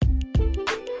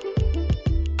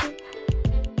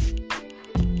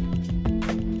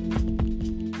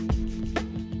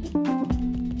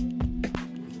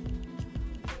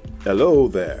Hello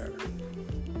there.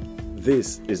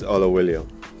 This is Ola William,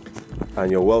 and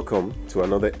you're welcome to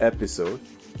another episode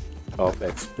of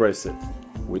Express It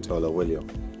with Ola William.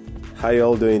 How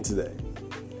y'all doing today?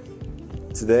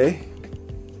 Today,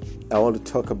 I want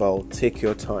to talk about take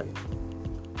your time.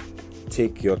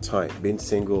 Take your time. Being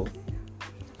single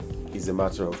is a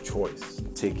matter of choice.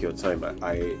 Take your time.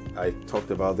 I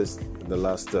talked about this in the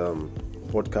last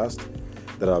podcast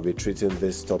that I'll be treating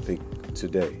this topic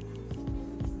today.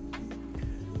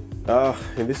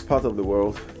 In this part of the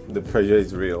world, the pressure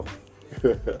is real,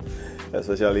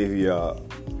 especially if you are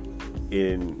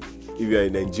a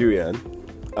Nigerian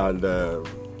and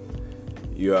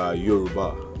you are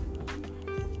Yoruba,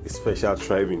 a special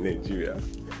tribe in Nigeria.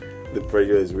 The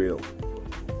pressure is real.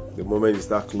 The moment you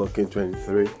start clocking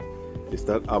 23, you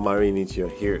start hammering into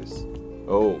your ears.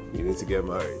 Oh, you need to get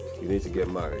married. You need to get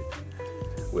married,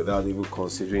 without even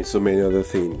considering so many other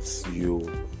things you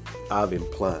have in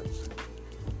plan.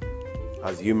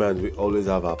 As humans, we always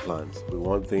have our plans. We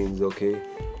want things, okay,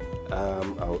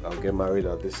 I'll get married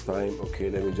at this time. Okay,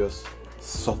 let me just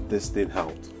sort this thing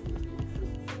out.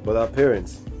 But our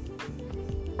parents,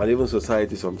 and even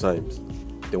society sometimes,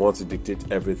 they want to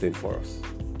dictate everything for us.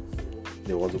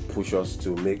 They want to push us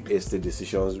to make hasty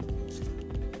decisions,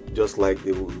 just like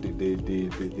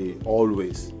they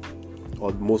always,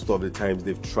 or most of the times,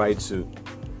 they've tried to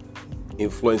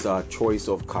influence our choice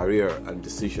of career and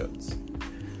decisions.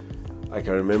 I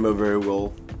can remember very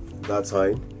well that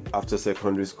time after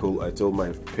secondary school. I told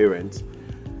my parents,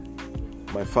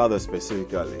 my father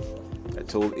specifically, I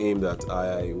told him that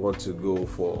I want to go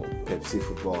for Pepsi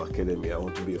Football Academy. I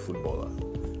want to be a footballer.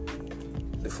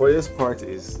 The funniest part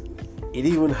is, he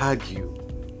didn't even argue.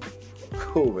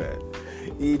 Oh man,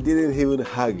 he didn't even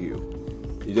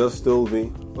argue. He just told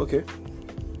me, okay,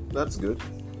 that's good.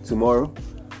 Tomorrow,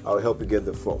 I'll help you get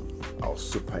the form. I was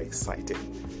super excited.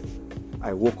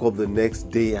 I woke up the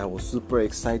next day, I was super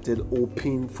excited,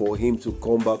 hoping for him to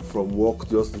come back from work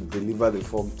just to deliver the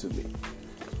form to me.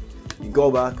 He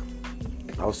got back,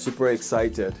 I was super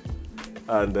excited,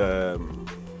 and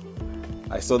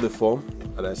I saw the form,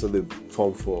 and I saw the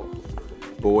form for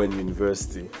Bowen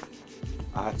University.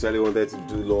 I actually wanted to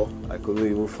do law. I couldn't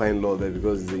even find law there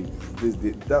because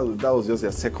that was just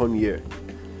their second year.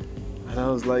 And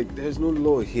I was like, there's no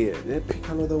law here. Then pick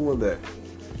another one there.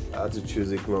 I had to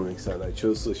choose economics, and I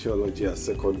chose sociology as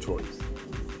second choice.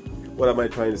 What am I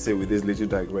trying to say with this little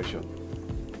digression?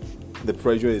 The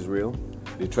pressure is real.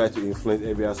 They try to influence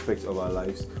every aspect of our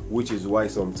lives, which is why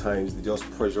sometimes they just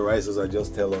pressurize us and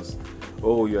just tell us,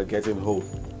 oh, you are getting old,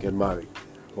 get married.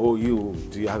 Oh,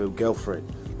 do you have a girlfriend?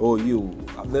 Oh,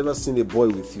 I've never seen a boy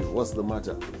with you. What's the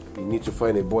matter? You need to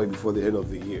find a boy before the end of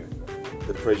the year.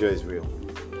 The pressure is real.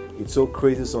 It's so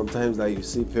crazy sometimes that you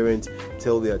see parents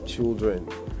tell their children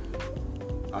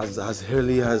as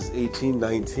early as 18,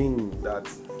 19 that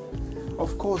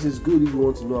of course it's good if you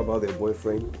want to know about their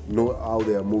boyfriend, know how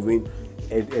they are moving,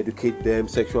 educate them,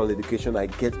 sexual education. I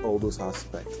get all those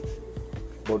aspects.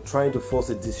 But trying to force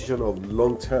a decision of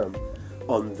long term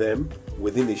on them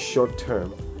within a short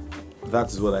term, that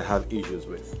is what I have issues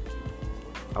with.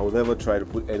 I will never try to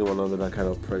put anyone under that kind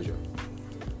of pressure.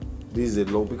 This is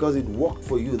because it worked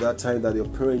for you that time that your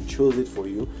parents chose it for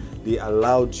you. They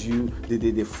allowed you,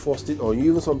 they forced it on you.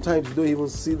 Even sometimes you don't even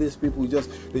see these people.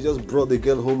 They just brought the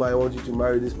girl home. I want you to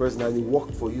marry this person, and it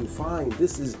worked for you. Fine.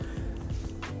 This is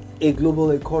a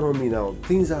global economy now.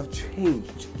 Things have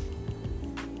changed.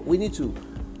 We need to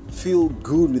feel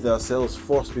good with ourselves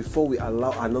first before we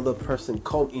allow another person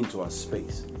come into our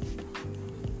space.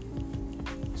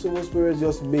 So most parents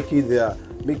just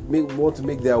want to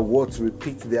make their words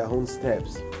repeat their own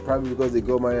steps. Probably because they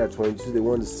got married at 22, they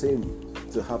want the same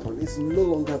to happen. It's no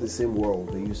longer the same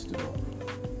world they used to know.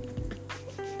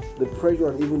 The pressure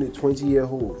on even a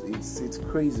 20-year-old, it's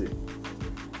crazy.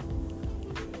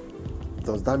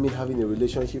 Does that mean having a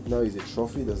relationship now is a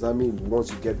trophy? Does that mean once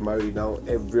you get married now,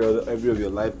 every of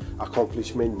your life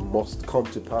accomplishment must come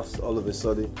to pass all of a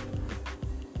sudden?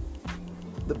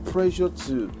 The pressure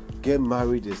to get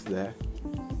married is there.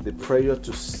 The pressure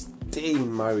to stay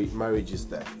in marriage is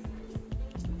there.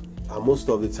 And most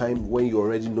of the time, when you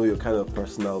already know your kind of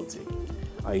personality,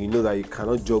 and you know that you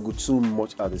cannot juggle too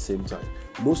much at the same time,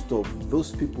 most of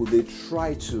those people, they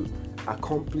try to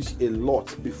accomplish a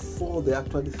lot before they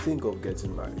actually think of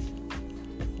getting married,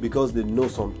 because they know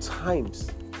sometimes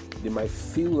they might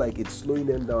feel like it's slowing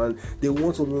them down, and they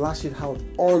want to lash it out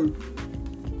on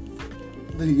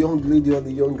the young lady or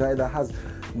the young guy that has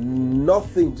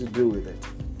nothing to do with it.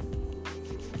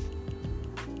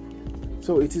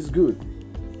 So it is good,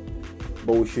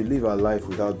 but we should live our life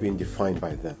without being defined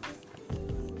by them.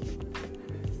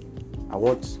 I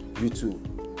want you to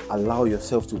allow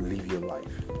yourself to live your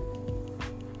life.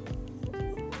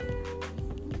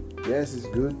 Yes, it's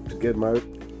good to get married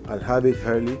and have it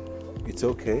early. It's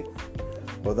okay.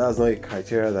 But that's not a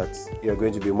criteria that you're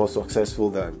going to be more successful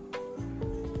than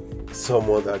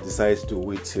someone that decides to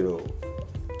wait till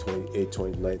 28,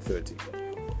 29, 30.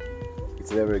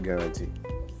 It's never a guarantee.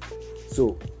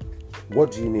 So,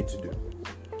 what do you need to do?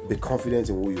 Be confident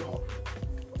in who you are.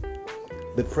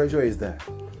 The pressure is there,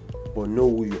 but know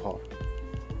who you are.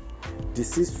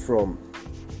 Desist from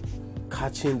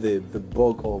catching the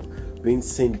bug of being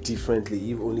seen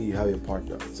differently if only you have a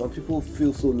partner. Some people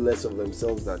feel so less of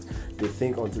themselves that they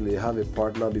think until they have a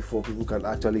partner before people can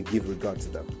actually give regard to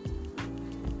them.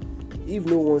 If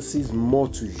no one sees more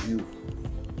to you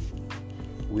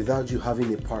without you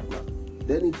having a partner,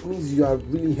 then it means you are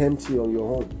really empty on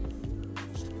your own.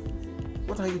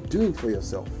 What are you doing for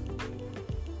yourself?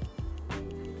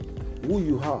 Who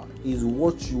you are is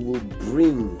what you will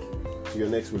bring to your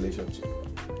next relationship.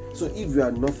 So if you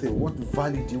are nothing, what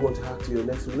value do you want to add to your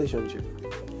next relationship?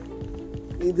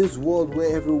 In this world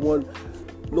where no one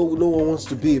wants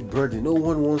to be a burden, no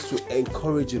one wants to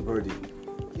encourage a burden.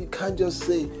 You can't just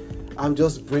say, I'm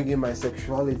just bringing my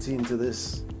sexuality into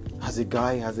this as a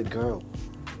guy, as a girl.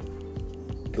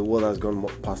 The world has gone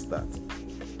past that.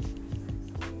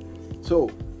 So,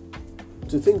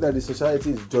 to think that the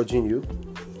society is judging you,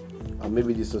 and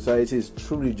maybe the society is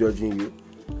truly judging you,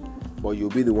 but you'll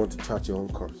be the one to chart your own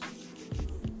course.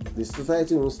 The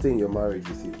society won't stay in your marriage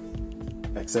with you,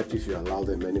 except if you allow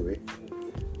them anyway.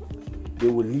 They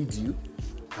will lead you,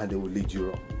 and they will lead you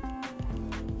wrong.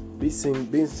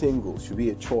 Being single should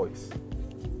be a choice,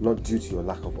 not due to your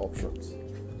lack of options,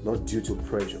 not due to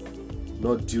pressure,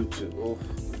 not due to,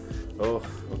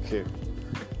 okay,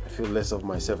 I feel less of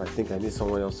myself, I think I need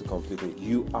someone else to complete me.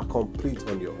 You are complete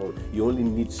on your own. You only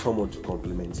need someone to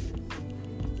complement you.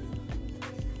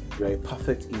 You are a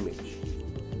perfect image.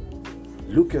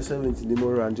 Look yourself into the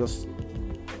mirror and just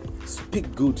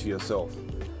speak good to yourself.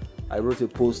 I wrote a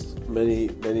post many,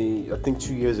 I think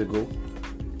 2 years ago.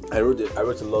 I wrote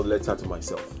a love letter to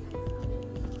myself,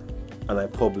 and I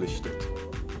published it.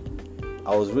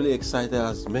 I was really excited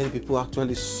as many people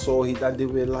actually saw it and they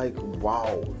were like,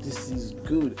 wow, this is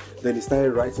good. Then they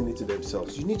started writing it to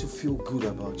themselves. You need to feel good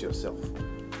about yourself.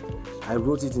 I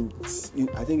wrote it in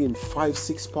I think in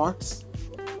 5-6 parts.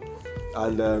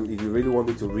 And if you really want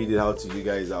me to read it out to you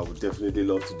guys, I would definitely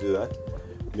love to do that.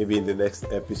 Maybe in the next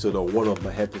episode or one of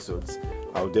my episodes,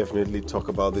 I'll definitely talk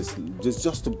about this,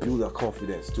 just to build our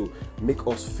confidence, to make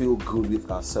us feel good with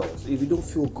ourselves. If you don't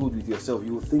feel good with yourself,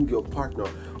 you will think your partner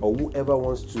or whoever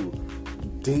wants to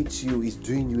date you is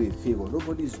doing you a favor.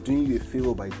 Nobody is doing you a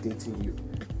favor by dating you.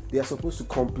 They are supposed to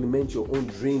complement your own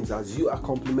dreams as you are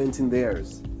complementing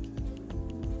theirs.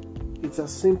 It's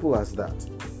as simple as that.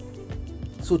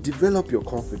 So develop your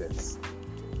confidence.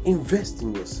 Invest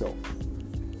in yourself.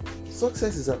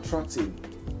 Success is attractive.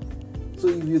 So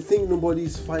if you think nobody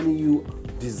is finding you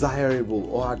desirable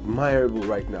or admirable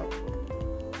right now,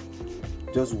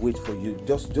 just wait for you.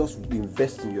 Just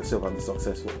invest in yourself and be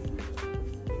successful.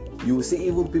 You will see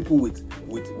even people with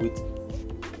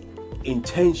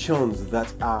intentions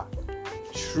that are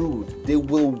shrewd, they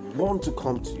will want to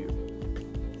come to you.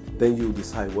 Then you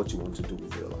decide what you want to do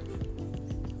with your life.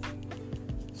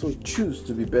 So choose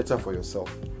to be better for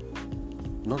yourself,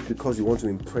 not because you want to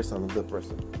impress another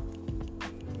person.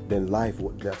 Then life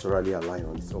will naturally align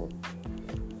on its own.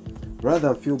 Rather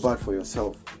than feel bad for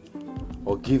yourself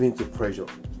or give in to pressure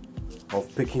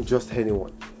of picking just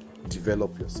anyone,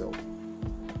 develop yourself.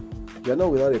 You're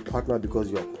not without a partner because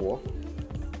you're poor.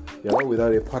 You're not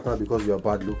without a partner because you're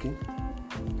bad looking.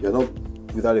 You're not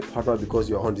without a partner because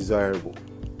you're undesirable.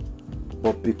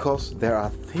 But because there are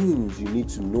things you need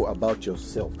to know about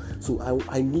yourself. So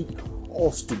I need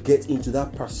us to get into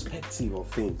that perspective of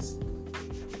things.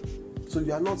 So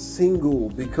you are not single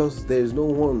because there is no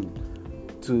one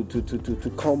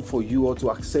to come for you or to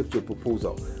accept your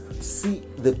proposal. See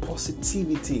the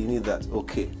positivity in it that,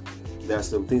 okay, there are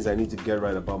some things I need to get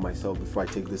right about myself before I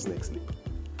take this next leap.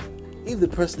 If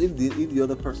the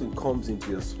other person comes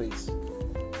into your space,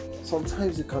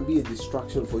 sometimes it can be a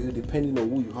distraction for you depending on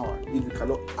who you are, if you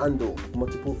cannot handle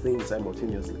multiple things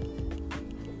simultaneously.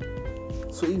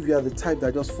 So if you are the type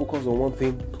that just focus on one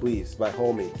thing, please, by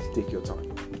all means, take your time.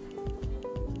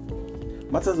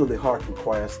 Matters of the heart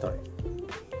requires time.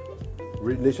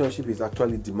 Relationship is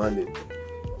actually demanding.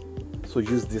 So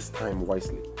use this time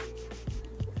wisely.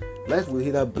 Life will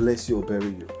either bless you or bury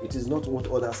you. It is not what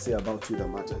others say about you that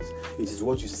matters. It is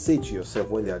what you say to yourself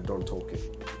when they are done talking.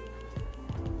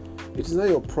 It is not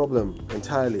your problem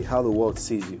entirely how the world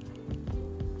sees you.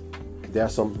 There are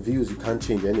some views you can't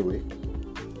change anyway.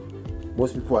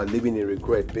 Most people are living in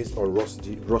regret based on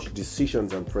rush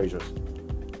decisions and pressures.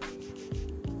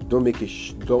 Don't make a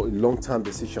long-term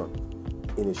decision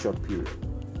in a short period.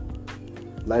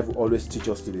 Life will always teach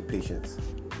us to be patient.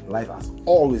 Life has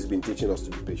always been teaching us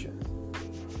to be patient.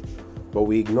 But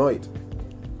we ignore it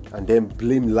and then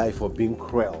blame life for being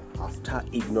cruel after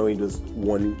ignoring those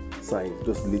warning signs,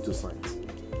 those little signs.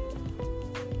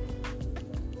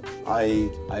 I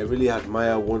really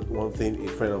admire one thing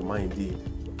a friend of mine did.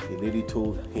 A lady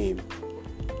told him,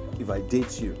 if I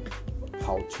date you,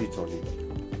 I'll cheat on you.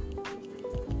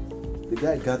 The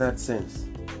guy gathered sense.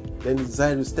 Then he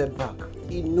decided to step back.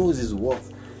 He knows his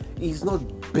worth. He's not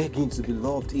begging to be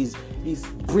loved. He's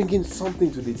bringing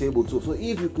something to the table too. So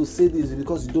if you could say this, it's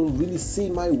because you don't really see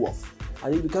my worth.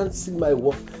 And if you can't see my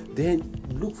worth, then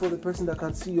look for the person that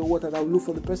can see your worth, and I'll look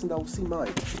for the person that will see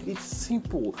mine. It's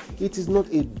simple. It is not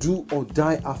a do or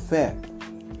die affair.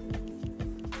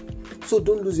 So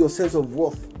don't lose your sense of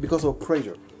worth because of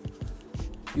pressure.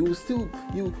 You will still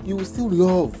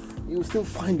love. You will still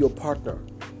find your partner.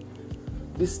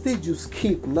 The stage you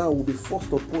skip now will be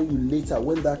forced upon you later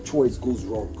when that choice goes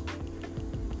wrong.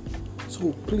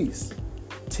 So please,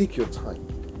 take your time.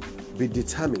 Be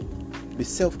determined. Be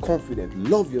self-confident.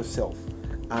 Love yourself.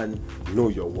 And know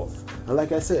your worth. And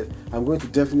like I said, I'm going to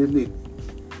definitely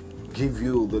give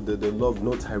you the love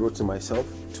note I wrote to myself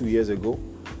 2 years ago.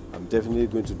 I'm definitely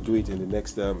going to do it in the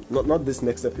next, not this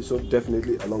next episode,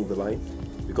 definitely along the line.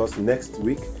 Because next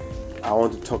week, I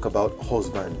want to talk about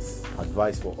husbands,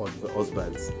 advice for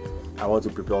husbands. I want to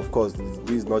prepare, of course, this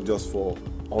is not just for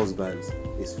husbands,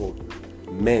 it's for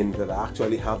men that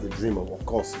actually have the dream of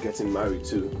course, getting married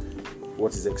too.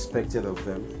 What is expected of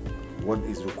them, what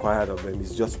is required of them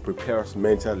is just to prepare us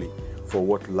mentally for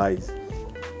what lies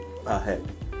ahead.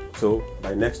 So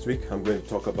by next week, I'm going to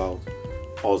talk about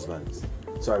husbands.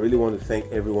 So I really want to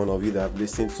thank every one of you that have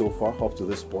listened so far up to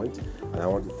this point. And I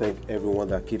want to thank everyone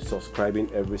that keeps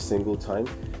subscribing every single time.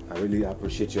 I really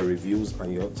appreciate your reviews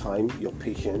and your time, your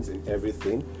patience and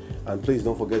everything. And please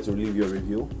don't forget to leave your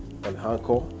review on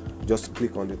Anchor. Just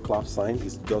click on the clap sign.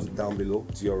 It's just down below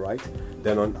to your right.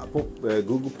 Then on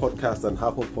Google Podcast and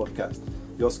Apple Podcast,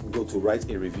 just go to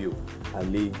write a review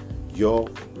and leave your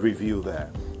review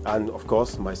there. And of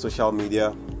course, my social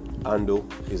media handle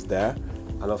is there.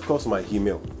 And of course, my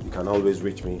email. You can always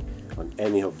reach me on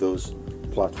any of those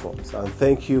platforms. And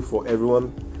thank you for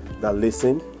everyone that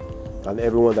listened and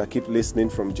everyone that keep listening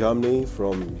from Germany,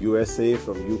 from USA,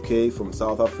 from UK, from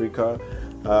South Africa.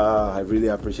 I really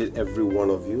appreciate every one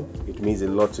of you. It means a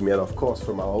lot to me. And of course,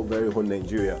 from our very own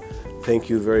Nigeria, thank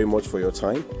you very much for your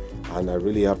time. And I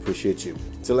really appreciate you.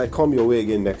 Till I come your way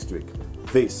again next week,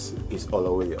 this is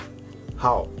Olaweya.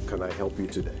 How can I help you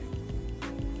today?